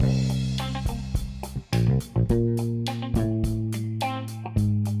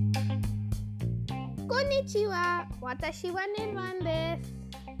Watashi wa Nirvan desu.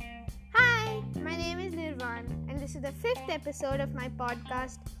 Hi, my name is Nirvan, and this is the 5th episode of my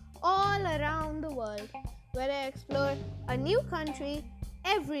podcast, All Around the World, where I explore a new country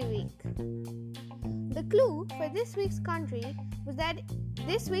every week. The clue for this week's country was that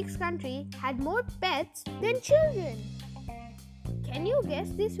this week's country had more pets than children. Can you guess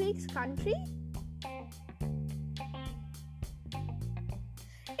this week's country?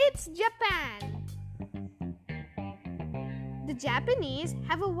 It's Japan. The Japanese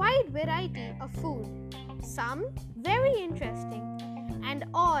have a wide variety of food, some very interesting and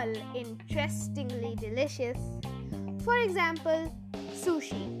all interestingly delicious. For example,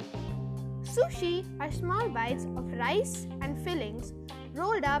 sushi. Sushi are small bites of rice and fillings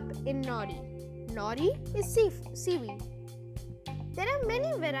rolled up in nori. Nori is seaweed. There are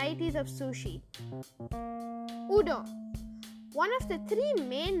many varieties of sushi. Udon. One of the 3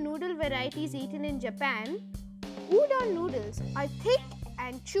 main noodle varieties eaten in Japan, udon noodles are thick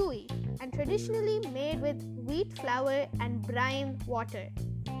and chewy and traditionally made with wheat flour and brine water.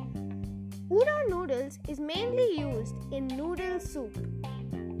 Udon noodles is mainly used in noodle soup.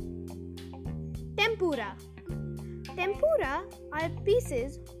 Tempura. Tempura are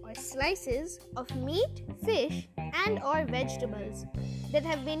pieces or slices of meat, fish, and or vegetables that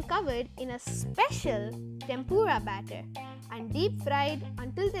have been covered in a special tempura batter and deep fried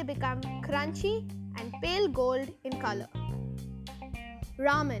until they become crunchy and pale gold in color.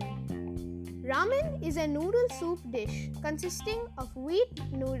 Ramen. Ramen is a noodle soup dish consisting of wheat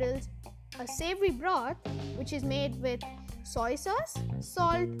noodles, a savory broth which is made with soy sauce,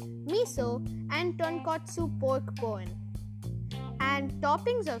 salt, miso, and tonkotsu pork bone, and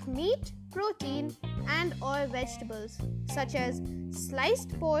toppings of meat, protein, and or vegetables such as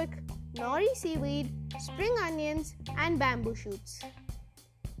sliced pork, nori seaweed, spring onions, and bamboo shoots.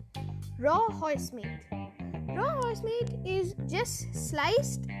 Raw horse meat. Raw horse meat is just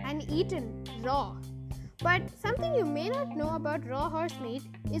sliced and eaten raw. But something you may not know about raw horse meat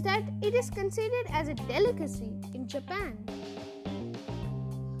is that it is considered as a delicacy in Japan.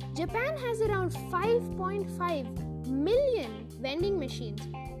 Japan has around 5.5 million vending machines,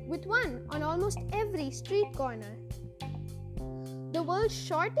 with one on almost every street corner. The world's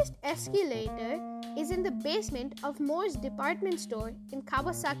shortest escalator is in the basement of Moore's department store in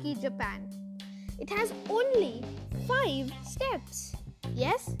Kawasaki, Japan. It has only 5 steps.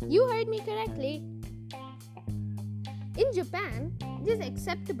 Yes, you heard me correctly. In Japan, it is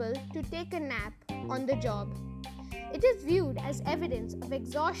acceptable to take a nap on the job. It is viewed as evidence of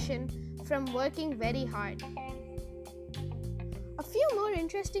exhaustion from working very hard. A few more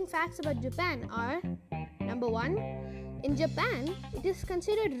interesting facts about Japan are: number 1, in Japan, it is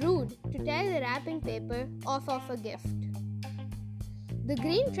considered rude to tear the wrapping paper off of a gift. The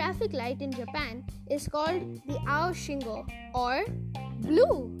green traffic light in Japan is called the Ao Shingo or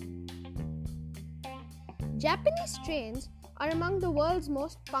blue. Japanese trains are among the world's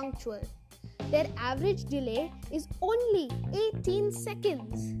most punctual. Their average delay is only 18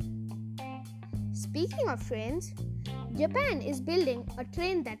 seconds. Speaking of trains, Japan is building a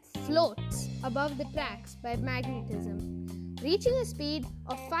train that floats above the tracks by magnetism, reaching a speed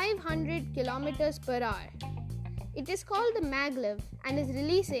of 500 kilometers per hour. It is called the maglev and is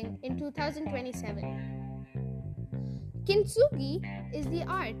releasing in 2027. Kintsugi is the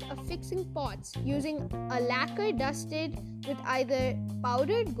art of fixing pots using a lacquer dusted with either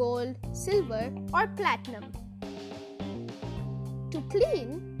powdered gold, silver, or platinum. To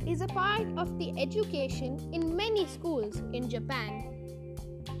clean is a part of the education in many schools in Japan.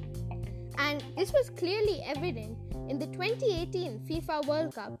 And this was clearly evident in the 2018 FIFA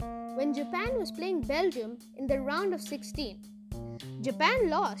World Cup when Japan was playing Belgium in the round of 16. Japan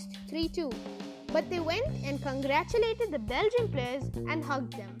lost 3-2, but they went and congratulated the Belgian players and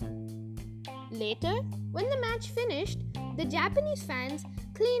hugged them. Later, when the match finished, the Japanese fans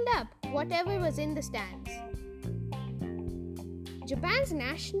cleaned up whatever was in the stands. Japan's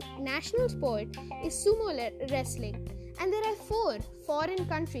national sport is sumo wrestling, and there are 4 foreign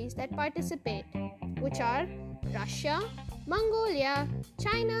countries that participate, which are Russia, Mongolia,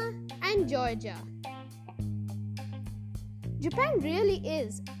 China, and Georgia. Japan really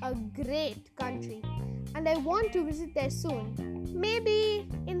is a great country, and I want to visit there soon, maybe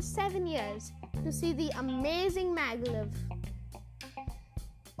in 7 years, to see the amazing maglev.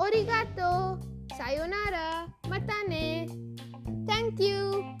 Origato, sayonara, matane. Thank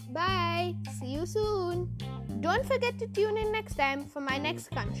you, bye, see you soon. Don't forget to tune in next time for my next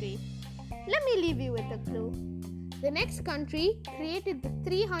country. Let me leave you with a clue. The next country created the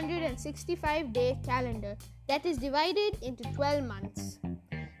 365-day calendar that is divided into 12 months.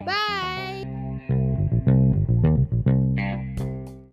 Bye!